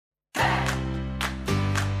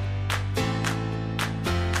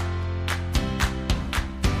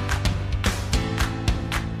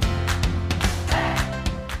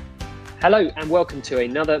Hello and welcome to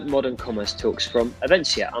another Modern Commerce Talks from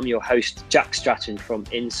Eventia. I'm your host, Jack Stratton from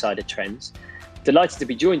Insider Trends. Delighted to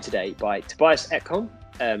be joined today by Tobias Ekholm,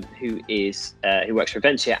 who works for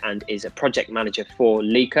Eventia and is a project manager for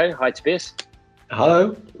Lyko. Hi, Tobias.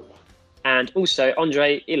 Hello. And also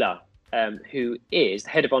Andre Ila, who is the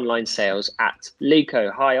head of online sales at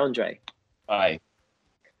Lyko. Hi, Andre. Hi.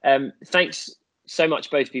 Thanks so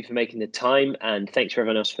much, both of you, for making the time, and thanks for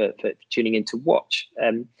everyone else for tuning in to watch.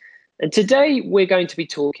 And today we're going to be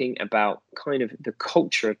talking about kind of the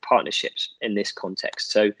culture of partnerships in this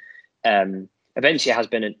context. So Eventia has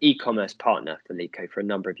been an e-commerce partner for Lyko for a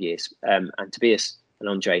number of years. And Tobias and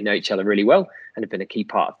Andre know each other really well and have been a key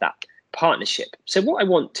part of that partnership. So what I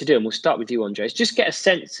want to do, and we'll start with you, Andre, is just get a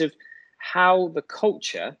sense of how the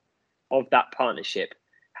culture of that partnership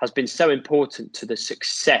has been so important to the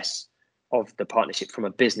success of the partnership from a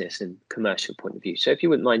business and commercial point of view. So if you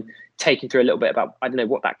wouldn't mind taking through a little bit about, I don't know,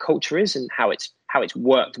 what that culture is and how it's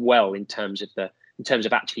worked well in terms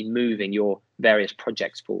of actually moving your various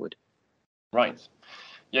projects forward. Right.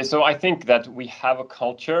 Yeah. So I think that we have a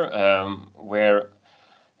culture where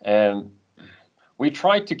we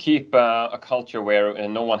try to keep a culture where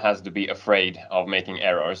no one has to be afraid of making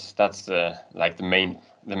errors. That's like the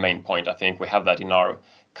main point. I think we have that in our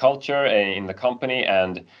culture in the company,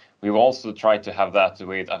 and we've also tried to have that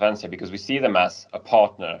with Eventia because we see them as a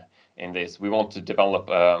partner in this. We want to develop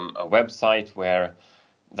a website where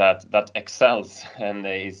that excels and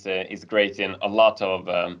is great in a lot of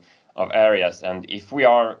areas. And if we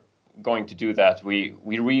are going to do that, we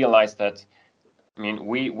realize that, I mean,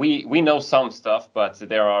 we know some stuff, but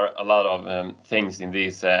there are a lot of things in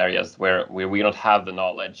these areas where we don't have the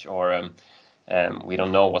knowledge, or we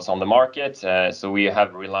don't know what's on the market. So we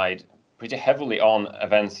have relied pretty heavily on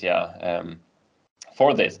Eventia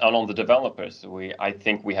for this, and on the developers. I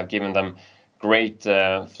think we have given them great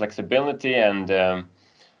flexibility and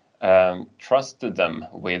trusted them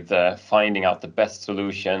with finding out the best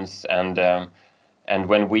solutions. And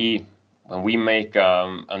when we make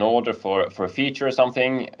an order for a feature or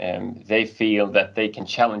something, they feel that they can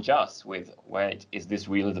challenge us with, wait, is this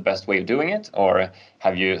really the best way of doing it? Or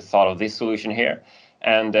have you thought of this solution here?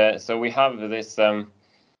 And so we have this,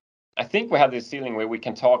 I think we have this feeling where we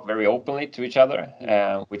can talk very openly to each other,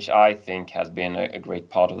 which I think has been a great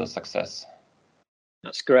part of the success.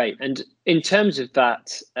 That's great. And in terms of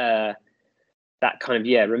that kind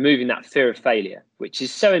of, removing that fear of failure, which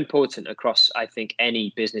is so important across, I think,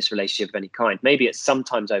 any business relationship of any kind. Maybe it's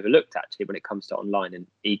sometimes overlooked, actually, when it comes to online and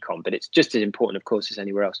e-com, but it's just as important, of course, as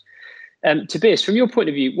anywhere else. Tobias, from your point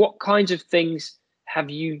of view, what kinds of things have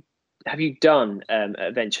you done at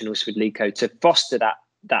Eventia and also with Lyko to foster that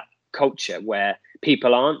culture where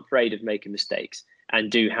people aren't afraid of making mistakes and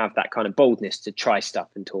do have that kind of boldness to try stuff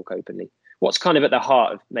and talk openly? What's kind of at the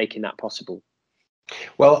heart of making that possible?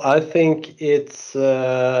 Well, I think it's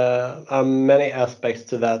many aspects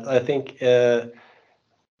to that. I think that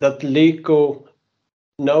Lyko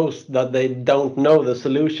knows that they don't know the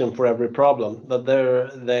solution for every problem, that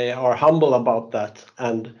they are humble about that,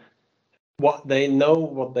 and what they know,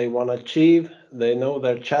 what they want to achieve, they know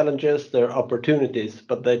their challenges, their opportunities,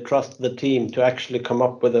 but they trust the team to actually come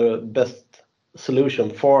up with the best solution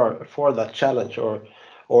for that challenge or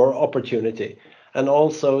opportunity. And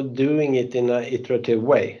also doing it in an iterative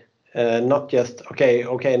way, not just,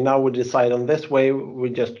 okay, now we decide on this way, we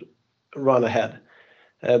just run ahead,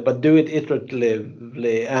 but do it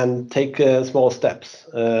iteratively and take small steps,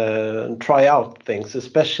 and try out things,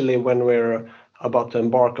 especially when we're about to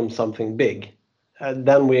embark on something big. And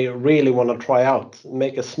then we really want to try out,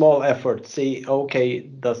 make a small effort, see, okay,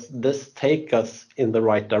 does this take us in the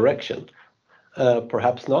right direction?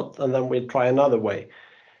 Perhaps not, and then we try another way.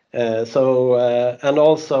 And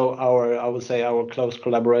also I would say our close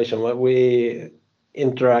collaboration, where we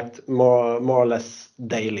interact more or less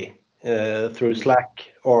daily through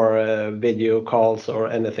Slack or video calls or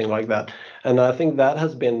anything like that. And I think that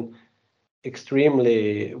has been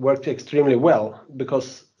worked extremely well,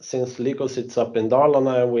 because since Lyko sits up in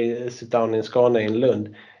Dalarna and we sit down in Skåne in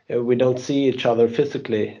Lund, we don't see each other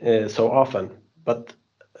physically so often, but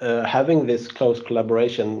having this close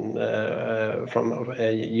collaboration from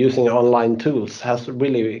using online tools has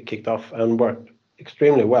really kicked off and worked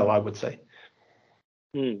extremely well, I would say.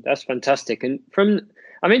 That's fantastic. And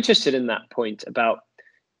I'm interested in that point about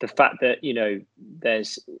the fact that,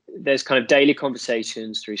 there's kind of daily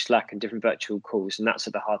conversations through Slack and different virtual calls, and that's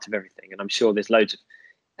at the heart of everything. And I'm sure there's loads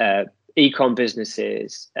of e-com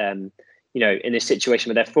businesses, in this situation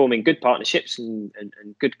where they're forming good partnerships and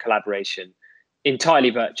good collaboration entirely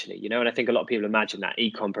virtually, and I think a lot of people imagine that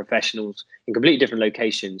e-com professionals in completely different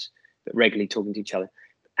locations, but regularly talking to each other.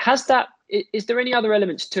 has that? Is there any other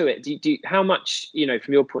elements to it? How much,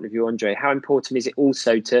 from your point of view, Andre, how important is it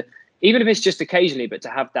also to, even if it's just occasionally, but to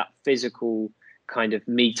have that physical kind of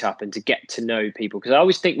meet up and to get to know people? Because I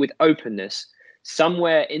always think with openness,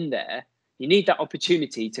 somewhere in there, you need that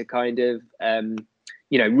opportunity to kind of,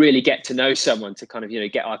 really get to know someone, to kind of,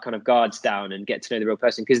 get our kind of guards down and get to know the real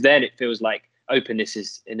person, because then it feels like openness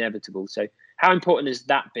is inevitable. So how important has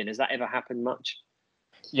that been? Has that ever happened much?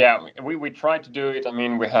 Yeah, we try to do it. I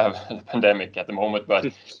mean, we have a pandemic at the moment,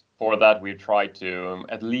 but for that we try to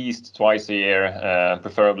at least twice a year,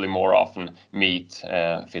 preferably more often, meet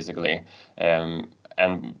physically. And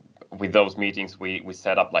with those meetings, we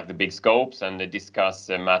set up like the big scopes and discuss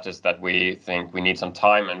matters that we think we need some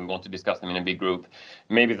time and we want to discuss them in a big group.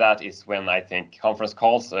 Maybe that is when I think conference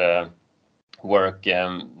calls work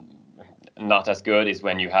not as good, is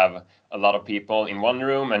when you have a lot of people in one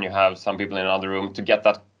room and you have some people in another room to get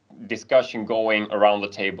that discussion going around the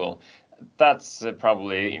table. That's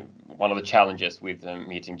probably one of the challenges with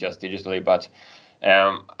meeting just digitally. But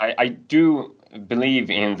I do believe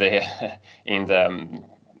in the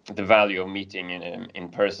value of meeting in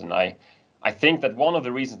person. I think that one of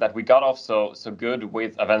the reasons that we got off so good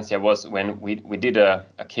with Avencia was when we did a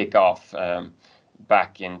kickoff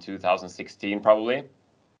back in 2016 probably,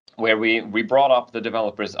 where we brought up the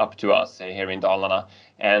developers up to us here in Dalarna,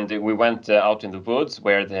 and we went out in the woods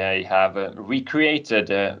where they have recreated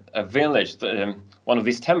a village, one of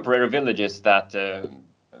these temporary villages that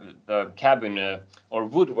the cabin or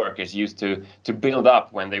woodworkers used to build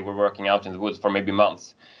up when they were working out in the woods for maybe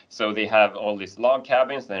months. So they have all these log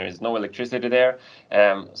cabins, there is no electricity there.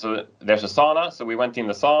 So there's a sauna, so we went in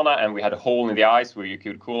the sauna and we had a hole in the ice where you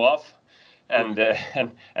could cool off. And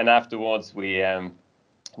afterwards we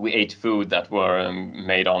ate food that were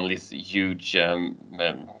made on this huge,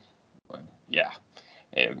 murica,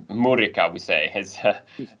 we say. It's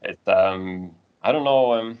I don't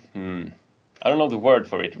know the word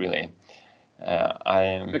for it really.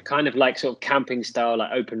 But kind of like sort of camping style,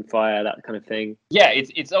 like open fire, that kind of thing. Yeah,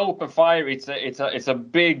 it's open fire. It's a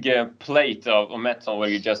big plate of metal where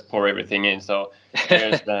you just pour everything in. So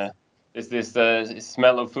there's this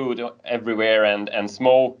smell of food everywhere and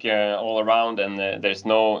smoke all around, and there's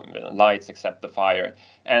no lights except the fire.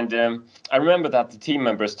 And I remember that the team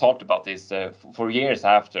members talked about this for years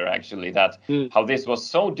after, actually, that how this was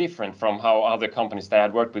so different from how other companies they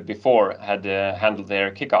had worked with before had handled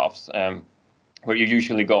their kickoffs, where you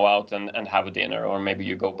usually go out and have a dinner, or maybe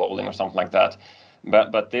you go bowling or something like that.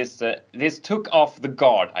 But this took off the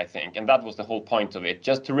guard, I think, and that was the whole point of it,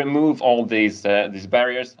 just to remove all these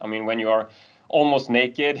barriers. I mean, when you are almost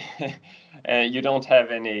naked, you don't have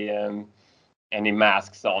any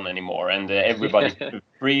masks on anymore, and everybody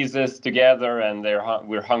freezes together, and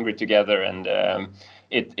we're hungry together, and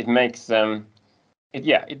it makes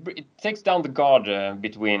it takes down the guard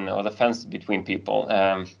or the fence between people.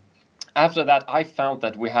 After that, I found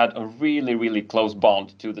that we had a really, really close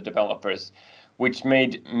bond to the developers, which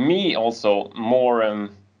made me also more.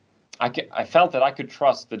 I felt that I could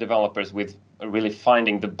trust the developers with really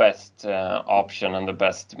finding the best option and the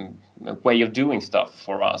best way of doing stuff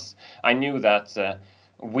for us. I knew that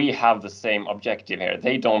we have the same objective here.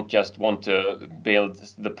 They don't just want to build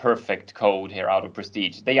the perfect code here out of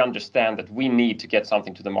prestige. They understand that we need to get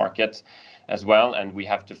something to the market as well, and we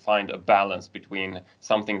have to find a balance between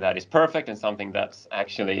something that is perfect and something that's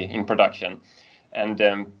actually in production.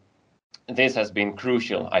 And this has been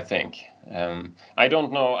crucial, I think. I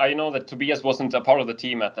don't know. I know that Tobias wasn't a part of the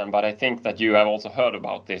team at then, but I think that you have also heard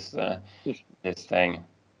about this thing.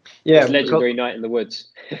 Yeah, legendary night in the woods.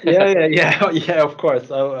 yeah. Of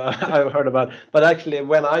course, I've heard about it. But actually,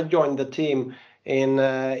 when I joined the team in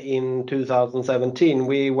 2017,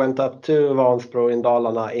 we went up to Vansbro in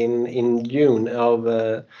Dalarna in June of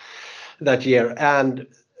that year, and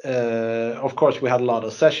of course we had a lot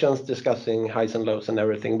of sessions discussing highs and lows and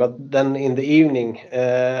everything. But then in the evening,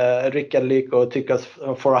 Rickard Lyko took us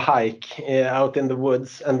for a hike out in the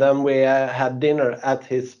woods, and then we had dinner at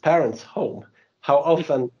his parents' home. How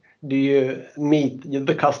often do you meet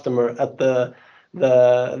the customer at the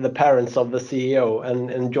parents of the CEO and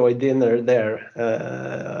enjoy dinner there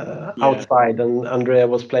outside? And Andrea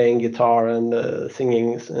was playing guitar and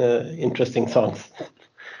singing interesting songs.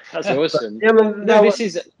 That's awesome. Yeah, was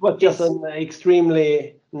just an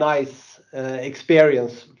extremely nice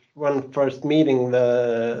experience when first meeting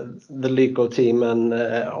the Lyko team and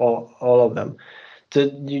all of them.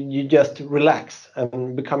 You just relax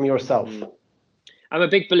and become yourself. I'm a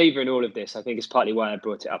big believer in all of this. I think it's partly why I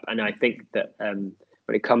brought it up. And I think that when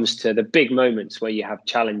it comes to the big moments where you have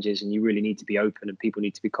challenges and you really need to be open and people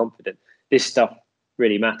need to be confident, this stuff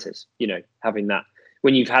really matters. Having that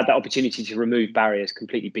when you've had that opportunity to remove barriers,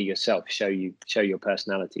 completely be yourself, show your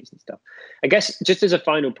personalities and stuff. I guess just as a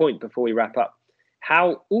final point before we wrap up,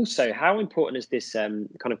 how important has this kind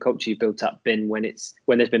of culture you built up been when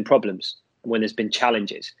there's been problems and when there's been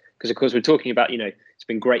challenges? Because of course we're talking about, it's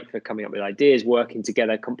been great for coming up with ideas, working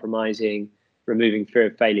together, compromising, removing fear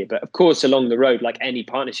of failure. But of course, along the road, like any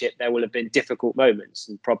partnership, there will have been difficult moments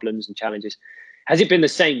and problems and challenges. Has it been the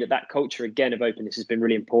same that culture again of openness has been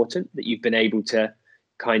really important, that you've been able to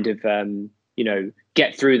kind of,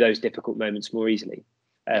 get through those difficult moments more easily?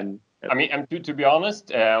 I mean, and to be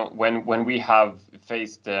honest, when we have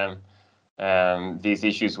faced these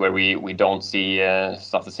issues where we don't see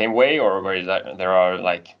stuff the same way, or where there are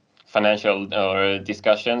like financial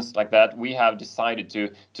discussions like that, we have decided to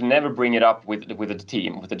never bring it up with the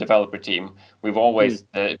team, with the developer team. We've always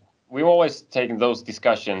taken those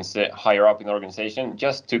discussions higher up in the organization,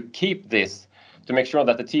 just to keep this, to make sure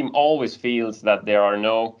that the team always feels that there are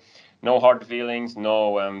no hard feelings,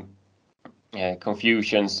 no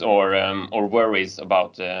confusions or worries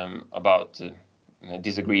about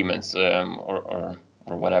disagreements or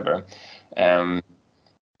whatever.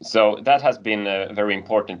 So that has been very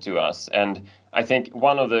important to us, and I think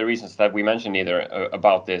one of the reasons that we mentioned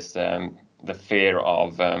about this, the fear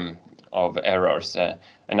of errors.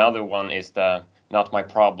 Another one is the "not my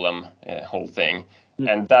problem" whole thing,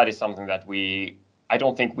 and that is something that I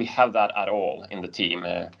don't think we have that at all in the team.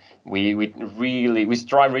 We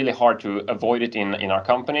strive really hard to avoid it in our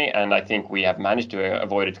company, and I think we have managed to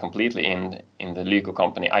avoid it completely in the Lyko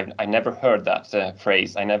company. I never heard that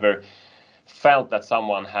phrase. I never felt that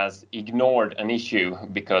someone has ignored an issue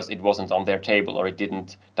because it wasn't on their table or it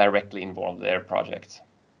didn't directly involve their project.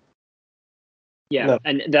 Yeah, no,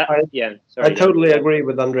 and that. I totally agree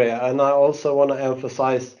with Andrea, and I also want to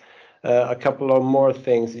emphasize a couple of more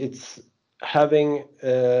things. It's having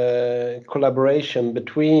collaboration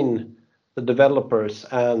between the developers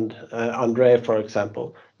and Andrea, for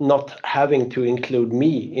example, not having to include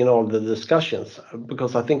me in all the discussions,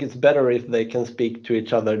 because I think it's better if they can speak to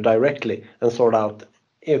each other directly and sort out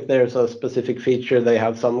if there's a specific feature they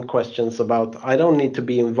have some questions about. I don't need to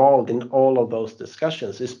be involved in all of those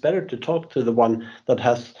discussions. It's better to talk to the one that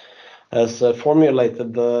has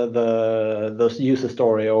formulated the user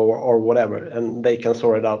story or whatever, and they can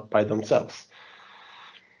sort it out by themselves.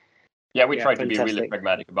 Yeah, we try to be really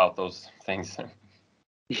pragmatic about those things.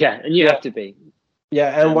 Yeah, and you have to be.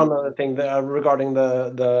 Yeah, and one other thing regarding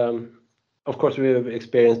the of course we have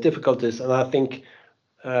experienced difficulties, and I think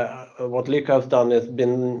what Lyko has done has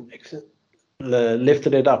been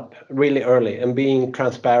lifted it up really early and being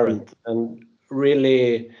transparent and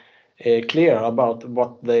really clear about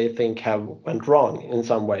what they think have went wrong in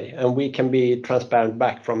some way, and we can be transparent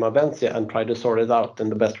back from Avencia and try to sort it out in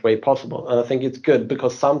the best way possible. And I think it's good,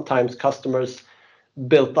 because sometimes customers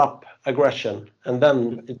built up aggression and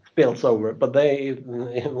then it spills over, but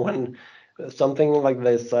when something like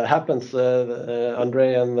this happens,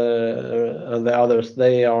 Andre and the others,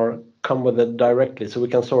 they come with it directly, so we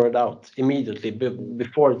can sort it out immediately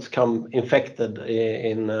before it's come infected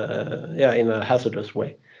in a hazardous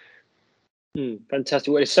way.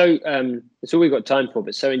 Fantastic. Well, it's all we've got time for,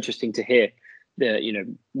 but so interesting to hear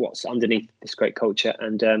what's underneath this great culture.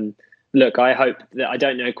 And look, I hope that, I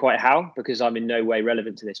don't know quite how, because I'm in no way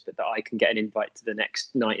relevant to this, but that I can get an invite to the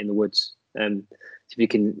next Night in the Woods. If you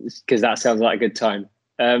can, because that sounds like a good time.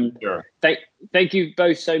 Sure. Thank you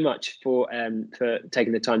both so much for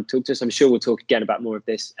taking the time to talk to us. I'm sure we'll talk again about more of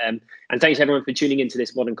this. And thanks everyone for tuning into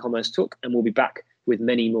this Modern Commerce Talk, and we'll be back with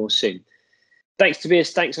many more soon. Thanks,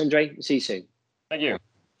 Tobias. Thanks, Andre. See you soon. Thank you.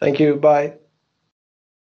 Thank you. Bye.